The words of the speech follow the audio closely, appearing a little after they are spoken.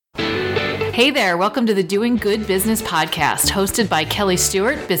Hey there, welcome to the Doing Good Business podcast, hosted by Kelly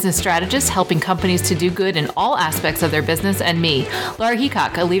Stewart, business strategist helping companies to do good in all aspects of their business, and me, Laura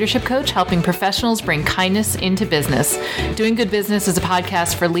Heacock, a leadership coach helping professionals bring kindness into business. Doing Good Business is a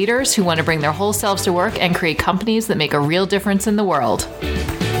podcast for leaders who want to bring their whole selves to work and create companies that make a real difference in the world.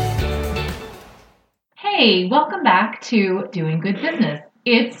 Hey, welcome back to Doing Good Business.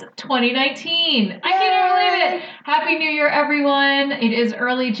 It's 2019. I can't believe it. Happy New Year, everyone. It is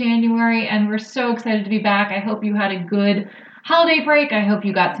early January, and we're so excited to be back. I hope you had a good holiday break. I hope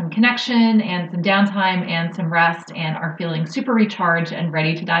you got some connection and some downtime and some rest and are feeling super recharged and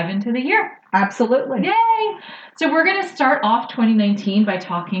ready to dive into the year. Absolutely. Yay! So we're going to start off 2019 by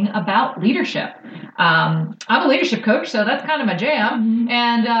talking about leadership. I'm a leadership coach, so that's kind of my jam. Mm-hmm.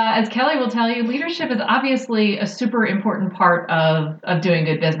 And as Kelly will tell you, leadership is obviously a super important part of doing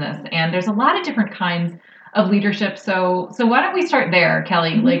good business. And there's a lot of different kinds of leadership. So why don't we start there,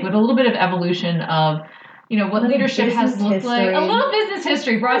 Kelly, like with a little bit of evolution of what leadership has looked like. A little business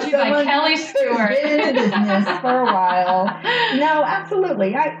history brought to you by Kelly Stewart. Been in business for a while. No,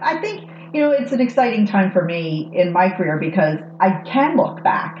 absolutely. I think it's an exciting time for me in my career because I can look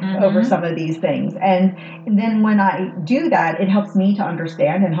back over some of these things. And then when I do that, it helps me to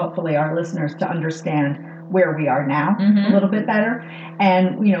understand and hopefully our listeners to understand where we are now a little bit better.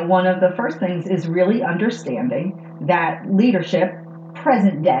 And, one of the first things is really understanding that leadership,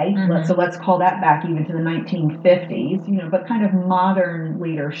 present day, so let's call that back even to the 1950s, but kind of modern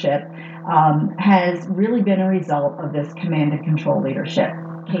leadership has really been a result of this command and control leadership.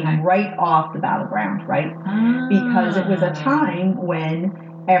 Came right off the battleground, right? Because it was a time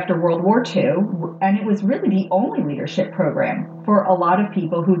when, after World War II, and it was really the only leadership program for a lot of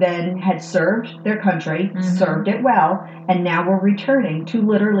people who then had served their country, served it well, and now were returning to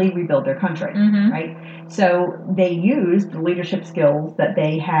literally rebuild their country, right? So they used the leadership skills that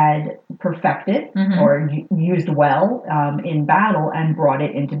they had perfected or used well in battle and brought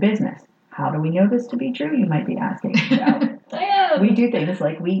it into business. How do we know this to be true? You might be asking. We do things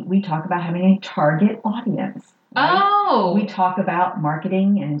like we talk about having a target audience. Right? Oh. We talk about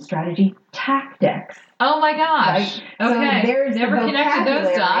marketing and strategy tactics. Oh my gosh. Right? Okay. So there's never the connected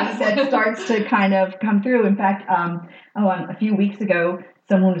those dots. that starts to kind of come through. In fact, a few weeks ago,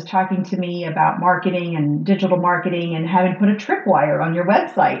 someone was talking to me about marketing and digital marketing and having put a tripwire on your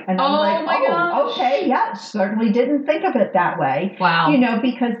website. And I'm gosh. Okay, yeah, certainly didn't think of it that way. Wow.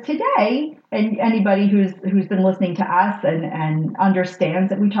 Because today, and anybody who's been listening to us and understands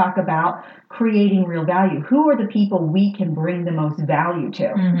that we talk about creating real value. Who are the people we can bring the most value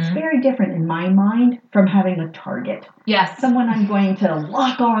to? It's very different in my mind from having a target. Yes. Someone I'm going to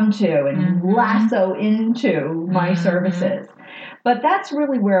lock onto and lasso into my services. But that's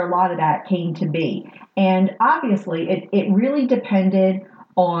really where a lot of that came to be. And obviously, it really depended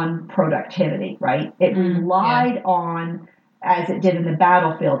on productivity, right? It relied on, as it did in the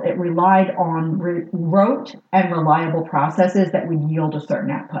battlefield, it relied on rote and reliable processes that would yield a certain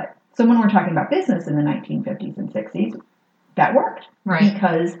output. So when we're talking about business in the 1950s and 60s, that worked. Right.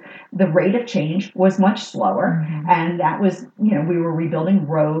 Because the rate of change was much slower. And that was, we were rebuilding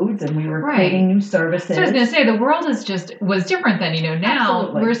roads and we were creating new services. So I was going to say, the world was different then, now.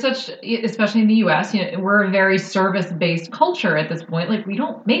 Absolutely. We're especially in the U.S., we're a very service-based culture at this point. Like, we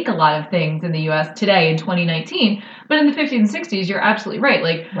don't make a lot of things in the U.S. today in 2019. But in the 50s and 60s, you're absolutely right.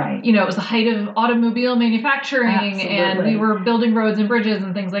 Like, it was the height of automobile manufacturing and we were building roads and bridges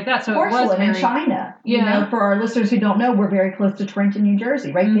and things like that. So porcelain it was very, in China. For our listeners who don't know, we're very close to Trenton, New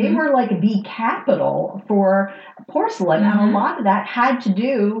Jersey, right? They were like the capital for porcelain, and a lot of that had to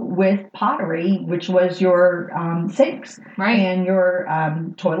do with pottery, which was your sinks and your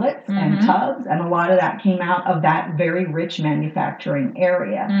toilets and tubs, and a lot of that came out of that very rich manufacturing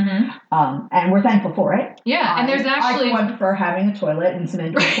area. And we're thankful for it. Yeah, and there's actually... I prefer having a toilet and some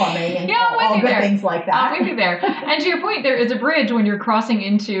indoor plumbing and all the things like that. I'm with you there. And to your point, there is a bridge when you're crossing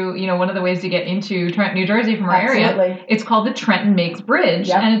into, one of the ways to get into Trenton, New Jersey from our area. It's called the Trenton Makes Bridge.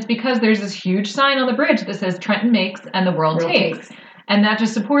 Yep. And it's because there's this huge sign on the bridge that says Trenton Makes and the world takes. And that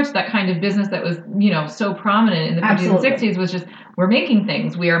just supports that kind of business that was, so prominent in the 50s and 60s was just, we're making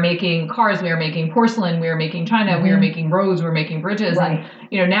things. We are making cars. We are making porcelain. We are making china. We are making roads. We're making bridges. And,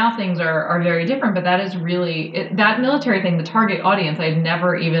 now things are very different. But that is really, that military thing, the target audience, I'd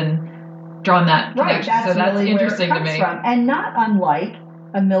never even drawn that connection. That's so that's really interesting where it comes to me. From. And not unlike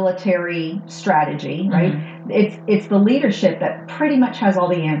a military strategy, right? It's the leadership that pretty much has all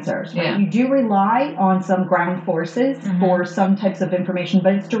the answers, right? You do rely on some ground forces for some types of information,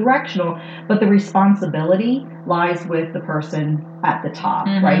 but it's directional, but the responsibility lies with the person at the top,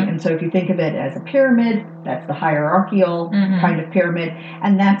 right? And so if you think of it as a pyramid, that's the hierarchical kind of pyramid,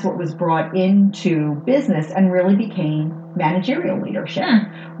 and that's what was brought into business and really became managerial leadership,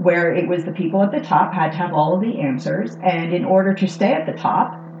 where it was the people at the top had to have all of the answers, and in order to stay at the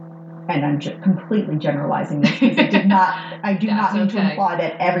top, and I'm completely generalizing this because I do not mean to imply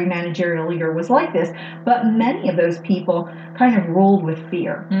that every managerial leader was like this, but many of those people kind of ruled with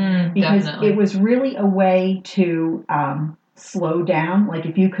fear because it was really a way to slow down. Like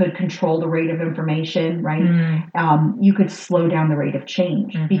if you could control the rate of information, right, you could slow down the rate of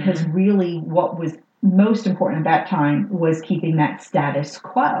change because really what was most important at that time was keeping that status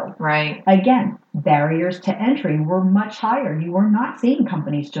quo. Right. Again, barriers to entry were much higher. You were not seeing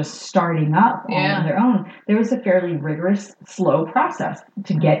companies just starting up on their own. There was a fairly rigorous, slow process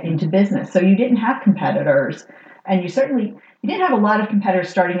to get into business. So you didn't have competitors, and you didn't have a lot of competitors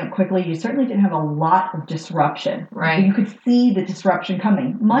starting up quickly. You certainly didn't have a lot of disruption. Right. You could see the disruption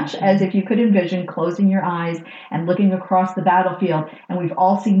coming, much as if you could envision closing your eyes and looking across the battlefield. And we've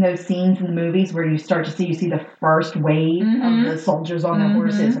all seen those scenes in the movies where you see the first wave of the soldiers on their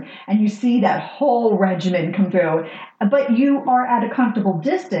horses, and you see that whole regiment come through. But you are at a comfortable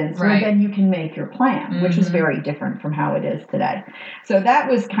distance where then you can make your plan, which is very different from how it is today. So that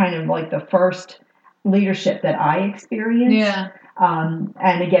was kind of like the first leadership that I experienced. Yeah.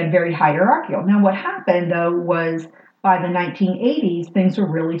 And again, very hierarchical. Now, what happened, though, was by the 1980s, things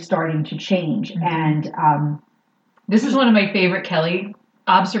were really starting to change. And this is one of my favorite Kelly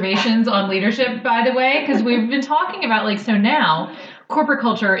observations on leadership, by the way, because we've been talking about, so now corporate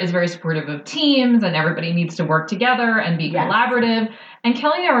culture is very supportive of teams and everybody needs to work together and be collaborative. And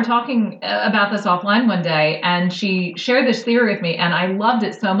Kelly and I were talking about this offline one day, and she shared this theory with me, and I loved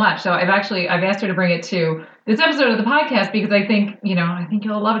it so much. So I've asked her to bring it to this episode of the podcast because I think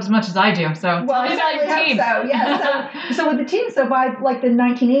you'll love it as much as I do. So well, I certainly hope so. Yeah. So with the team, so by the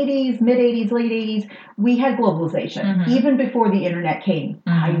 1980s, mid 80s, late 80s, we had globalization. Even before the internet came.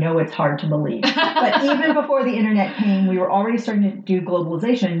 I know it's hard to believe, but even before the internet came, we were already starting to do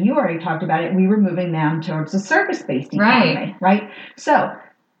globalization. You already talked about it. We were moving them towards a service-based economy, right? So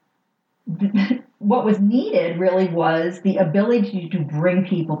what was needed really was the ability to bring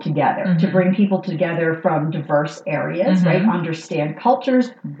people together, to bring people together from diverse areas, right? Understand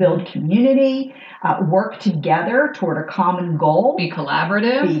cultures, build community, work together toward a common goal. Be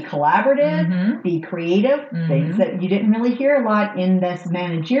collaborative, be creative, things that you didn't really hear a lot in this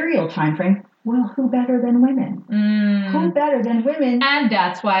managerial time frame. Well, who better than women? Who better than women? And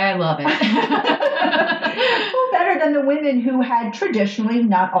that's why I love it. Who better than the women who had traditionally,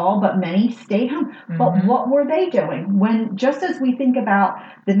 not all, but many, stayed home? But what were they doing? When, just as we think about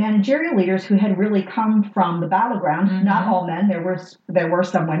the managerial leaders who had really come from the battleground, not all men, there were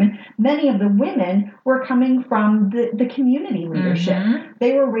some women, many of the women were coming from the community leadership.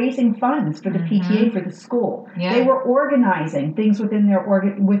 They were raising funds for the PTA, for the school. Yeah. They were organizing things within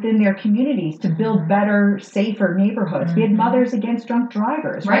their communities to build better, safer neighborhoods. We had Mothers Against Drunk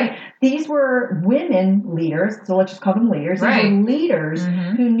Drivers, right? These were women leaders, so let's just call them leaders. These were leaders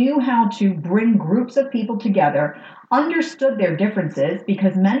who knew how to bring groups of people together, understood their differences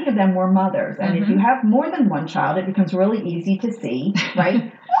because many of them were mothers. And if you have more than one child, it becomes really easy to see,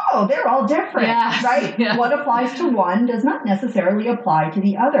 right? Oh, they're all different, right? Yes. What applies to one does not necessarily apply to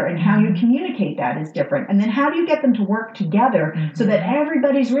the other. And how you communicate that is different. And then how do you get them to work together so that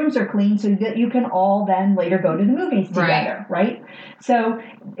everybody's rooms are clean so that you can all then later go to the movies together, right? So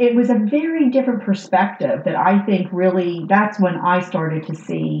it was a very different perspective that I think really, that's when I started to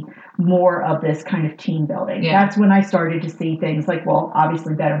see more of this kind of team building. Yeah. That's when I started to see things like, well,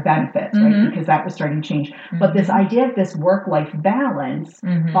 obviously better benefits, right? Because that was starting to change. But this idea of this work-life balance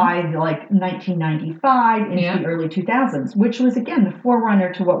by 1995 into the early 2000s, which was, again, the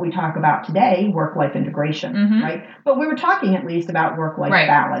forerunner to what we talk about today, work-life integration, right? But we were talking at least about work-life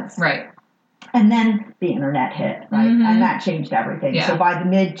balance. Right. And then the internet hit, right? And that changed everything. Yeah. So by the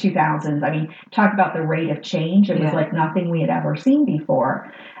mid 2000s, I mean, talk about the rate of change. It was like nothing we had ever seen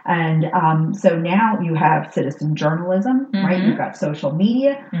before. And so now you have citizen journalism, right? You've got social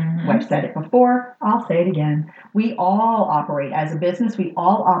media. I've said it before. I'll say it again. We all operate as a business. We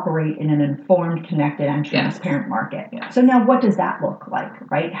all operate in an informed, connected, and transparent market. Yes. So now what does that look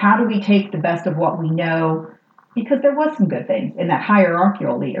like, right? How do we take the best of what we know, because there was some good things in that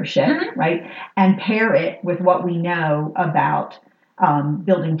hierarchical leadership, right? And pair it with what we know about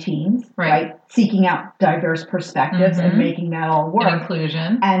building teams, right? Seeking out diverse perspectives and making that all work. And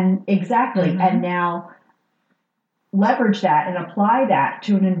inclusion. And exactly. And now leverage that and apply that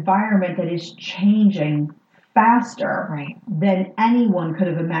to an environment that is changing faster than anyone could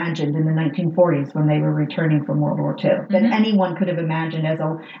have imagined in the 1940s when they were returning from World War II, than anyone could have imagined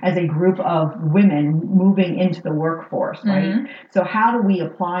as a group of women moving into the workforce, right? So how do we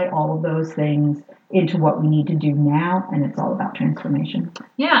apply all of those things into what we need to do now? And it's all about transformation.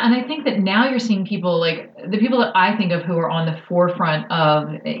 Yeah, and I think that now you're seeing people like the people that I think of who are on the forefront of,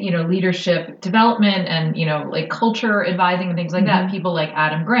 leadership development and, like culture advising and things like that. People like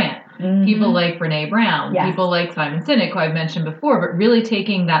Adam Grant. People like Brene Brown, people like Simon Sinek, who I've mentioned before, but really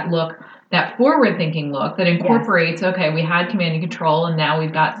taking that look, that forward-thinking look that incorporates, okay, we had command and control, and now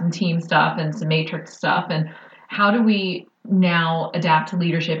we've got some team stuff and some matrix stuff, and how do we now adapt to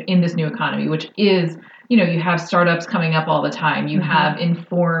leadership in this new economy, which is, you have startups coming up all the time, you have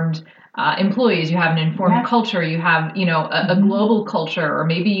informed employees, you have an informed culture, you have, a global culture, or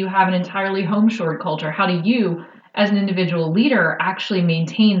maybe you have an entirely home-shored culture. How do you, as an individual leader, actually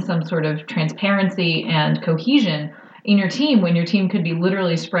maintain some sort of transparency and cohesion in your team when your team could be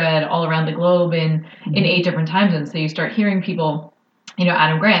literally spread all around the globe in 8 different time zones? So you start hearing people,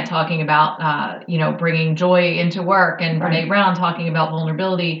 Adam Grant talking about, bringing joy into work, and Brene Brown talking about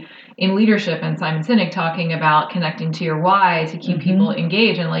vulnerability in leadership, and Simon Sinek talking about connecting to your why to keep people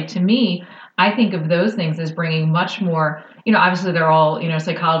engaged. And to me, I think of those things as bringing much more, obviously they're all,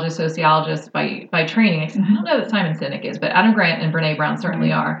 psychologists, sociologists by training. I don't know that Simon Sinek is, but Adam Grant and Brene Brown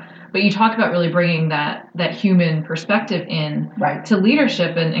certainly are. But you talk about really bringing that human perspective in to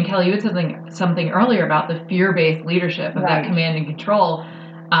leadership. And Kelly, you had something earlier about the fear-based leadership of that command and control.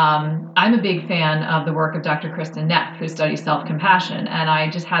 I'm a big fan of the work of Dr. Kristin Neff, who studies self-compassion. And I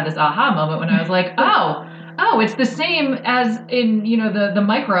just had this aha moment when I was like, oh, it's the same as in, the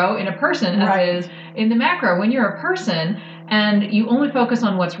micro in a person as it is in the macro. When you're a person and you only focus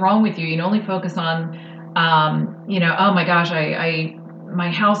on what's wrong with you, you only focus on, oh my gosh, my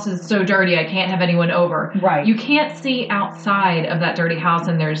house is so dirty, I can't have anyone over. You can't see outside of that dirty house,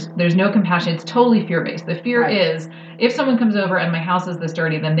 and there's no compassion. It's totally fear-based. The fear is, if someone comes over and my house is this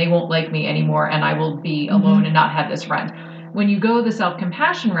dirty, then they won't like me anymore, and I will be alone and not have this friend. When you go the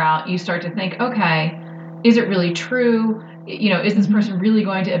self-compassion route, you start to think, okay, is it really true? Is this person really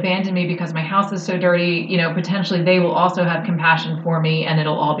going to abandon me because my house is so dirty? Potentially they will also have compassion for me, and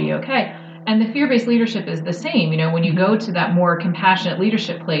it'll all be okay. And the fear-based leadership is the same. When you go to that more compassionate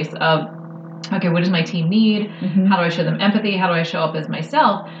leadership place of, okay, what does my team need? How do I show them empathy? How do I show up as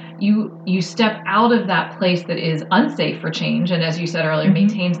myself? You step out of that place that is unsafe for change, and as you said earlier,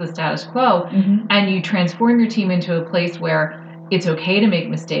 maintains the status quo, and you transform your team into a place where it's okay to make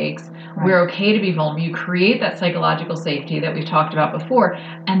mistakes. We're okay to be vulnerable. You create that psychological safety that we've talked about before,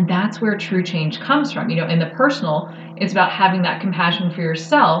 and that's where true change comes from. In the personal, it's about having that compassion for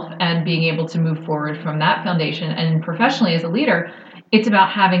yourself and being able to move forward from that foundation. And professionally, as a leader, it's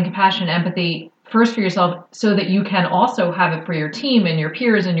about having compassion and empathy first for yourself so that you can also have it for your team and your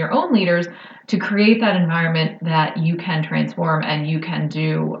peers and your own leaders to create that environment that you can transform and you can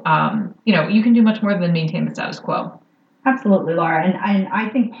do, you can do much more than maintain the status quo. Absolutely, Laura. And I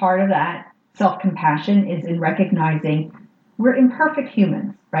think part of that self-compassion is in recognizing we're imperfect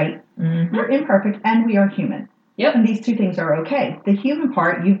humans, right? We're imperfect and we are human. And these two things are okay. The human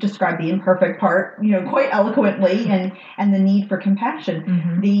part, you've described the imperfect part, quite eloquently, and the need for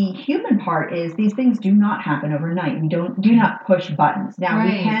compassion. The human part is these things do not happen overnight. We do not push buttons. Now,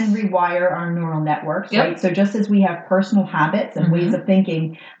 we can rewire our neural networks, right? So just as we have personal habits and ways of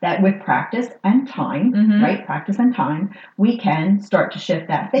thinking that with practice and time, right? Practice and time, we can start to shift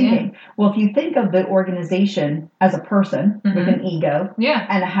that thinking. Well, if you think of the organization as a person with an ego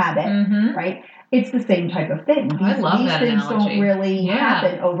and a habit, right? It's the same type of thing. I love that things analogy. Don't really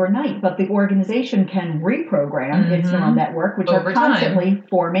happen overnight, but the organization can reprogram its neural network, which over are constantly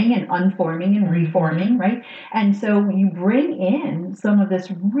forming and unforming and reforming, right? And so you bring in some of this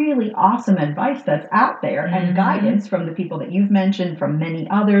really awesome advice that's out there and guidance from the people that you've mentioned, from many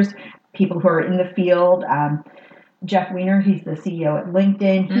others, people who are in the field. Jeff Weiner, he's the CEO at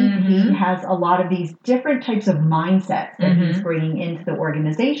LinkedIn. He has a lot of these different types of mindsets that he's bringing into the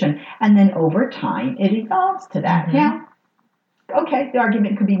organization. And then over time, it evolves to that. Now, okay, the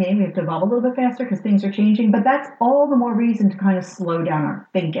argument could be made we have to evolve a little bit faster because things are changing, but that's all the more reason to kind of slow down our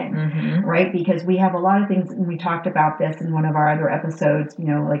thinking, right? Because we have a lot of things, and we talked about this in one of our other episodes,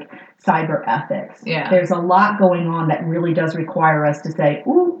 like cyber ethics. There's a lot going on that really does require us to say,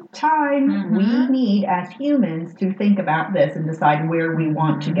 ooh, time, we need as humans to think about this and decide where we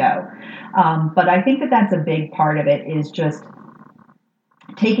want to go. But I think that that's a big part of it is just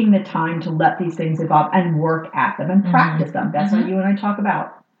taking the time to let these things evolve and work at them and practice them. That's what you and I talk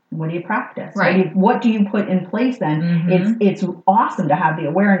about. What do you practice? Right. What do you put in place then? It's awesome to have the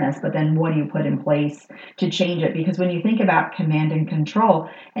awareness, but then what do you put in place to change it? Because when you think about command and control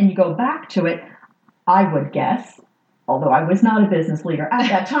and you go back to it, I would guess, although I was not a business leader at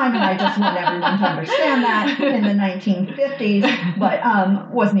that time, and I just want everyone to understand that in the 1950s,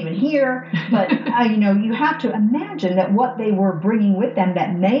 but wasn't even here. But, you have to imagine that what they were bringing with them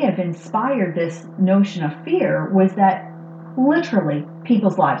that may have inspired this notion of fear was that literally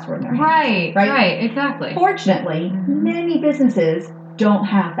people's lives were in their hands. Right, exactly. Fortunately, many businesses don't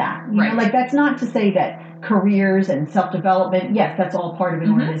have that. You know, like that's not to say that careers and self-development, yes, that's all part of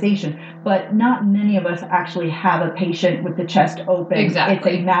an organization, but not many of us actually have a patient with the chest open.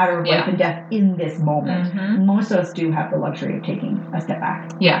 Exactly. It's a matter of life and death in this moment. Most of us do have the luxury of taking a step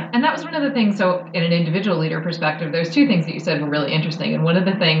back. Yeah, and that was one of the things, so in an individual leader perspective, there's two things that you said were really interesting, and one of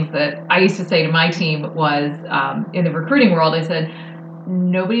the things that I used to say to my team was, in the recruiting world, I said,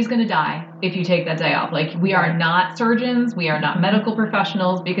 nobody's going to die if you take that day off. Like, we are not surgeons, we are not medical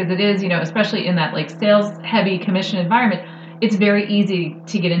professionals, because it is, especially in that like sales heavy commission environment, it's very easy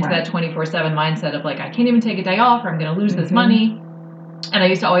to get into that 24/7 mindset of like, I can't even take a day off or I'm going to lose this money. And I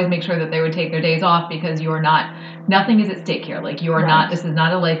used to always make sure that they would take their days off, because nothing is at stake here. Like, you are not, this is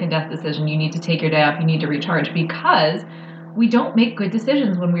not a life and death decision. You need to take your day off. You need to recharge, because we don't make good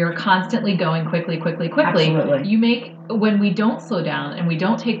decisions when we are constantly going quickly. Absolutely. When we don't slow down and we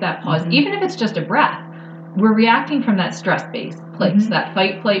don't take that pause, even if it's just a breath, we're reacting from that stress-based place, that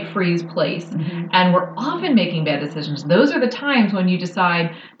fight, flight, freeze place. And we're often making bad decisions. Those are the times when you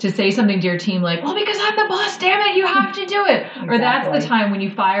decide to say something to your team like, well, because I'm the boss, damn it, you have to do it. Or that's the time when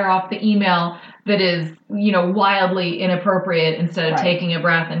you fire off the email that is, wildly inappropriate instead of taking a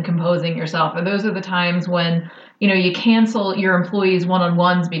breath and composing yourself. Or those are the times when, you cancel your employees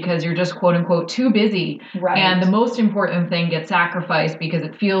one-on-ones because you're just quote unquote too busy. And the most important thing gets sacrificed because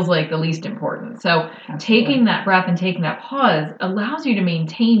it feels like the least important. So taking that breath and taking that pause allows you to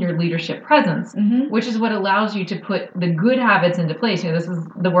maintain your leadership presence, which is what allows you to put the good habits into place. This is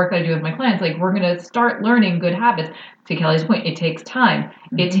the work that I do with my clients. Like, we're going to start learning good habits. To Kelly's point, it takes time,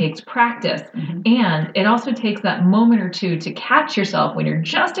 it takes practice, and it also takes that moment or two to catch yourself when you're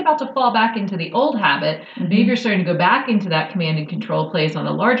just about to fall back into the old habit. Maybe you're starting to go back into that command and control place on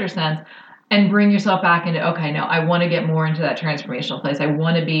a larger sense, and bring yourself back into, okay, no, I want to get more into that transformational place. I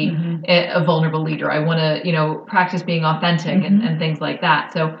want to be a vulnerable leader. I want to, practice being authentic and things like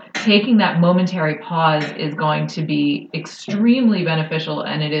that. So taking that momentary pause is going to be extremely beneficial,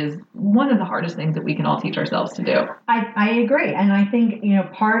 and it is one of the hardest things that we can all teach ourselves to do. I agree. And I think,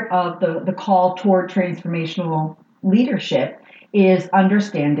 part of the call toward transformational leadership is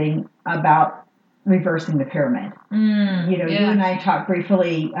understanding about reversing the pyramid. You and I talked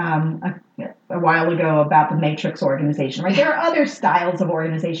briefly a while ago about the matrix organization, right? There are other styles of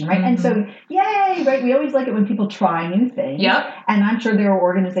organization, right? And so, yay, right? We always like it when people try new things. And I'm sure there are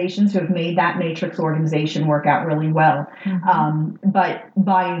organizations who have made that matrix organization work out really well. But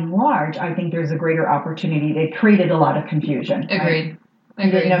by and large, I think there's a greater opportunity. It created a lot of confusion. Agreed. You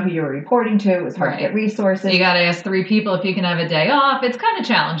didn't know who you were reporting to. It was hard to get resources. You got to ask 3 people if you can have a day off. It's kind of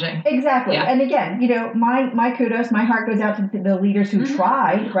challenging. Exactly. And again, my kudos, my heart goes out to the leaders who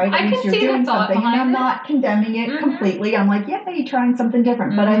tried, right? At least you're doing something. And I'm not condemning it completely. I'm like, you're trying something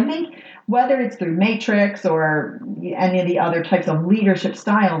different. But I think whether it's through Matrix or any of the other types of leadership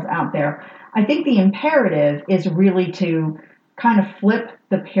styles out there, I think the imperative is really to kind of flip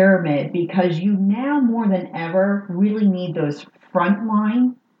the pyramid, because you now more than ever really need those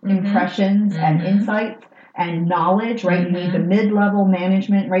frontline impressions and insights and knowledge, right? You need the mid-level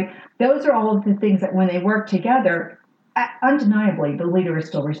management, right? Those are all of the things that when they work together, undeniably, the leader is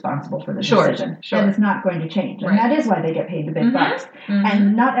still responsible for the decision. And it's not going to change. And that is why they get paid the big bucks.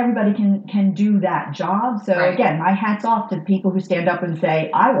 And not everybody can do that job. So again, my hat's off to people who stand up and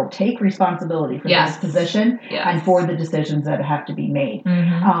say, I will take responsibility for this position and for the decisions that have to be made.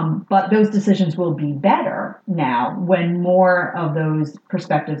 But those decisions will be better now when more of those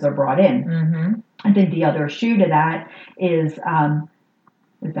perspectives are brought in. I think the other shoe to that is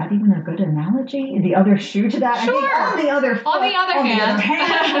that even a good analogy? The other shoe to that? Sure. I think on the other hand,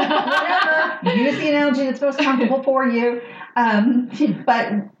 whatever. Use the analogy that's most comfortable for you.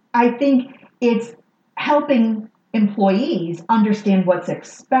 But I think it's helping employees understand what's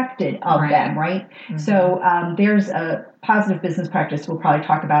expected of them, right? So there's a positive business practice, we'll probably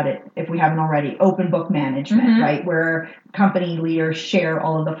talk about it if we haven't already, open book management, right? Where company leaders share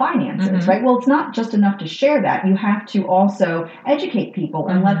all of the finances, right? Well, it's not just enough to share that. You have to also educate people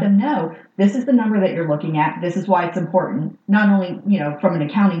and let them know this is the number that you're looking at. This is why it's important, not only, from an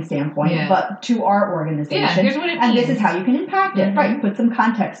accounting standpoint, but to our organization. Yeah, here's what it means. And this is how you can impact it, right? Put some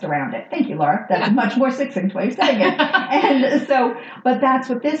context around it. Thank you, Laura. That's a much more succinct way of saying it. And so, but that's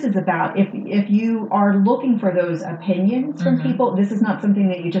what this is about. If you are looking for those opinions from people, this is not something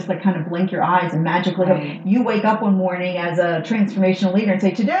that you just like kind of blink your eyes and magically you wake up one morning as a transformational leader and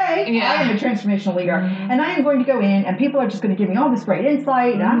say, today I am a transformational leader and I am going to go in and people are just going to give me all this great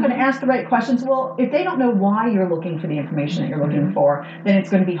insight and I'm going to ask the right questions. Well, if they don't know why you're looking for the information that you're looking for, then it's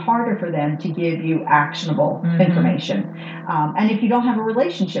going to be harder for them to give you actionable information. And if you don't have a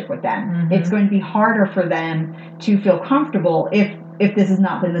relationship with them, it's going to be harder for them to feel comfortable if this has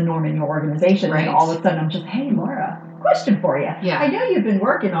not been the norm in your organization. And all of a sudden I'm just, hey, Laura, question for you. Yeah. I know you've been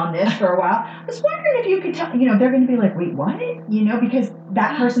working on this for a while. I was wondering if you could tell, they're going to be like, wait, what? Because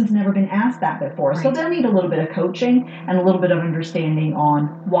that person's never been asked that before. So they'll need a little bit of coaching and a little bit of understanding on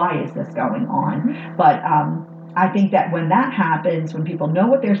why is this going on. But I think that when that happens, when people know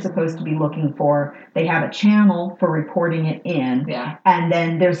what they're supposed to be looking for, they have a channel for reporting it in. Yeah. And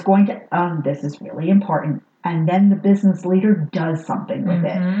then there's going to, this is really important. And then the business leader does something with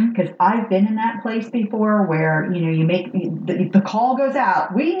it. Because I've been in that place before where, you make, the call goes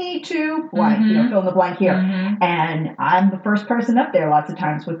out. We need to, fill in the blank here. And I'm the first person up there lots of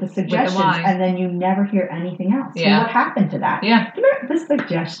times with the suggestions. And then you never hear anything else. Yeah. So what happened to that? Yeah. Remember the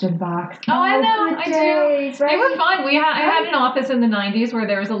suggestion box? Oh, I know. I days, do. Right? They were fun. I had an office in the 90s where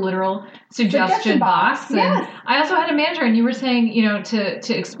there was a literal suggestion box. Yes. And I also had a manager, and you were saying,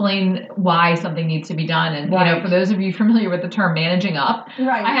 to explain why something needs to be done. And, for those of you familiar with the term managing up,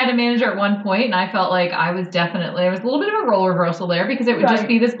 I had a manager at one point, and I felt like I was a little bit of a role reversal there because it would just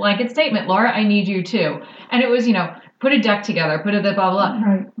be this blanket statement, Laura, I need you too. And it was, put a deck together, put a blah, blah, blah.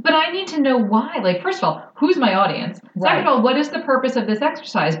 Right. But I need to know why. Like, first of all, who's my audience? Second of all, what is the purpose of this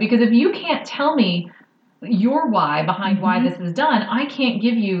exercise? Because if you can't tell me your why behind why this is done, I can't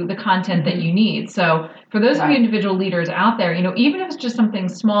give you the content that you need. So for those of you individual leaders out there, even if it's just something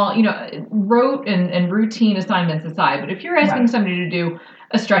small, rote and routine assignments aside, but if you're asking somebody to do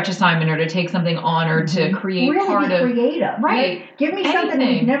a stretch assignment or to take something on or to create really part of creative, right? Give me something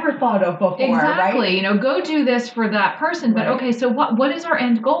you've never thought of before. Exactly. Right? Go do this for that person. But okay, so what is our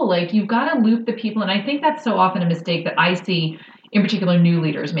end goal? Like, you've got to loop the people, and I think that's so often a mistake that I see in particular new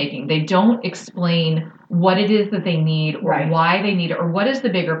leaders making. They don't explain what it is that they need or why they need it or what is the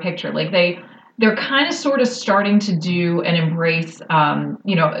bigger picture. Like they're kind of sort of starting to do and embrace,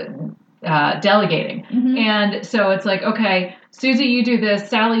 delegating. And so it's like, okay, Susie, you do this,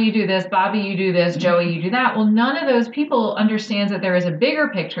 Sally, you do this, Bobby, you do this, Joey, you do that. Well, none of those people understands that there is a bigger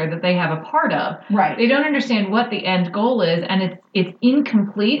picture that they have a part of. Right. They don't understand what the end goal is, and it's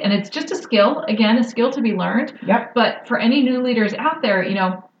incomplete, and it's just a skill to be learned. Yep. But for any new leaders out there,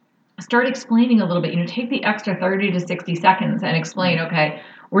 start explaining a little bit. Take the extra 30 to 60 seconds and explain, okay,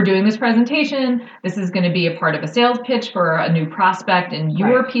 we're doing this presentation. This is going to be a part of a sales pitch for a new prospect, and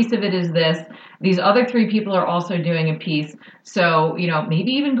your piece of it is this. These other 3 people are also doing a piece. So,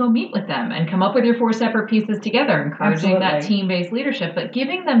 maybe even go meet with them and come up with your 4 separate pieces together, encouraging that team-based leadership. But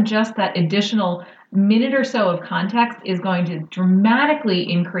giving them just that additional minute or so of context is going to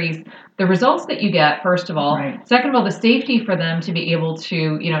dramatically increase the results that you get, first of all. Right. Second of all, the safety for them to be able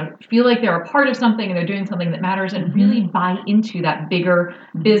to, feel like they're a part of something and they're doing something that matters and really buy into that bigger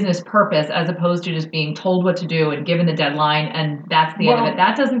business purpose as opposed to just being told what to do and given the deadline and that's the end of it.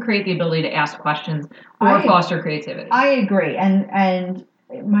 That doesn't create the ability to ask questions or foster creativity. I agree. And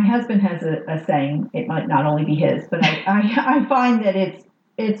my husband has a saying, it might not only be his, but I find that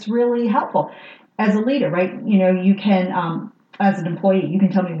it's really helpful. As a leader, right? You can, as an employee, you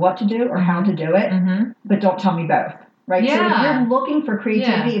can tell me what to do or how to do it, but don't tell me both, right? Yeah. So if you're looking for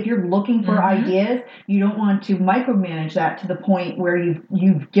creativity, if you're looking for ideas, you don't want to micromanage that to the point where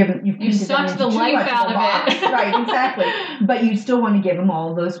you've sucked the life out of it. Right, exactly. But you still want to give them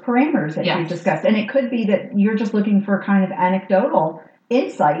all those parameters that you've discussed. And it could be that you're just looking for kind of anecdotal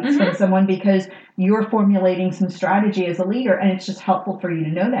insights from someone because you're formulating some strategy as a leader, and it's just helpful for you to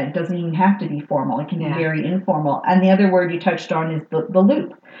know that. It doesn't even have to be formal. It can be very informal. And the other word you touched on is the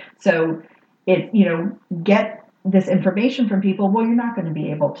loop. So get this information from people. Well, you're not going to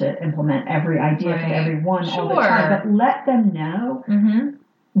be able to implement every idea from everyone all the time, but let them know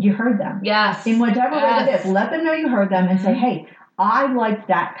you heard them. Yes. In whatever way it is, let them know you heard them and say, hey, I liked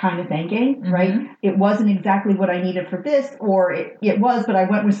that kind of thinking, right? It wasn't exactly what I needed for this, or it was, but I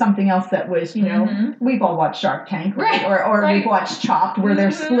went with something else that was, we've all watched Shark Tank, right? Or we've watched Chopped, where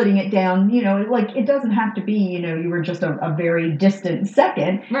they're splitting it down, like it doesn't have to be, you were just a very distant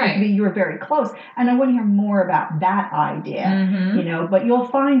second. Right. You were very close. And I want to hear more about that idea, but you'll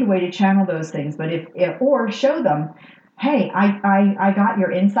find a way to channel those things, but or show them, hey, I got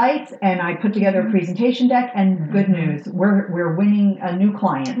your insights and I put together a presentation deck, and good news, we're winning a new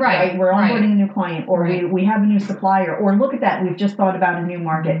client, right? We're onboarding a new client, or we have a new supplier, or look at that, we've just thought about a new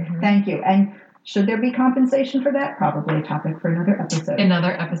market. Thank you. And should there be compensation for that? Probably a topic for another episode.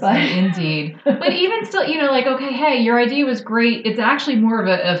 Indeed. But even still, okay, hey, your idea was great. It's actually more of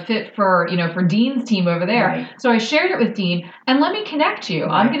a fit for, for Dean's team over there. Right. So I shared it with Dean, and let me connect you.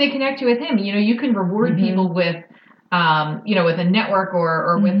 Right. I'm going to connect you with him. You can reward people with with a network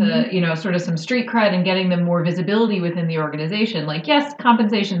or with a, sort of some street cred and getting them more visibility within the organization. Like, yes,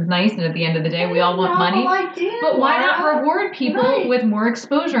 compensation is nice, and at the end of the day, we all want money. But why not reward people with more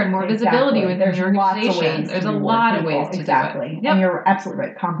exposure and more visibility within your organization? There's a lot of ways to do it. Exactly. Yep. And you're absolutely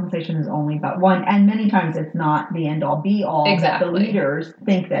right. Compensation is only about one, and many times it's not the end all be all that the leaders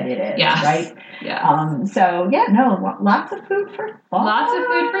think that it is. Yes. Right? Yes. Lots of food for thought. Lots of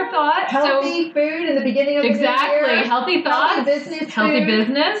food for thought. Healthy food in the beginning of the year. Healthy thoughts. Healthy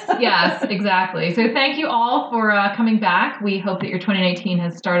business. Yes, exactly. So thank you all for coming back. We hope that your 2019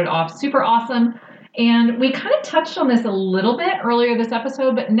 has started off super awesome. And we kind of touched on this a little bit earlier this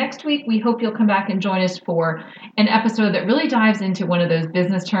episode, but next week we hope you'll come back and join us for an episode that really dives into one of those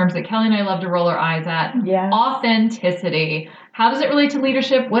business terms that Kelly and I love to roll our eyes at. Yes. Authenticity. How does it relate to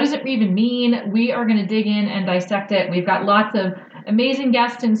leadership? What does it even mean? We are going to dig in and dissect it. We've got lots of amazing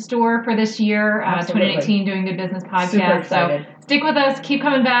guests in store for this year, 2018 Doing Good Business podcast. Super excited. So stick with us. Keep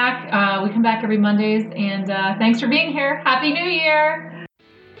coming back. We come back every Mondays. And thanks for being here. Happy New Year.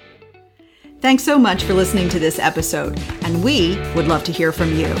 Thanks so much for listening to this episode, and we would love to hear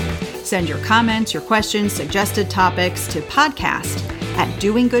from you. Send your comments, your questions, suggested topics to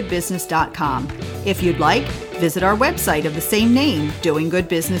podcast@doinggoodbusiness.com. If you'd like, visit our website of the same name,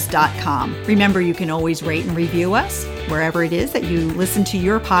 doinggoodbusiness.com. Remember, you can always rate and review us. Wherever it is that you listen to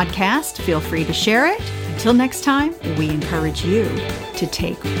your podcast, feel free to share it. Until next time, we encourage you to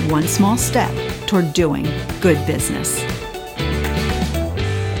take one small step toward doing good business.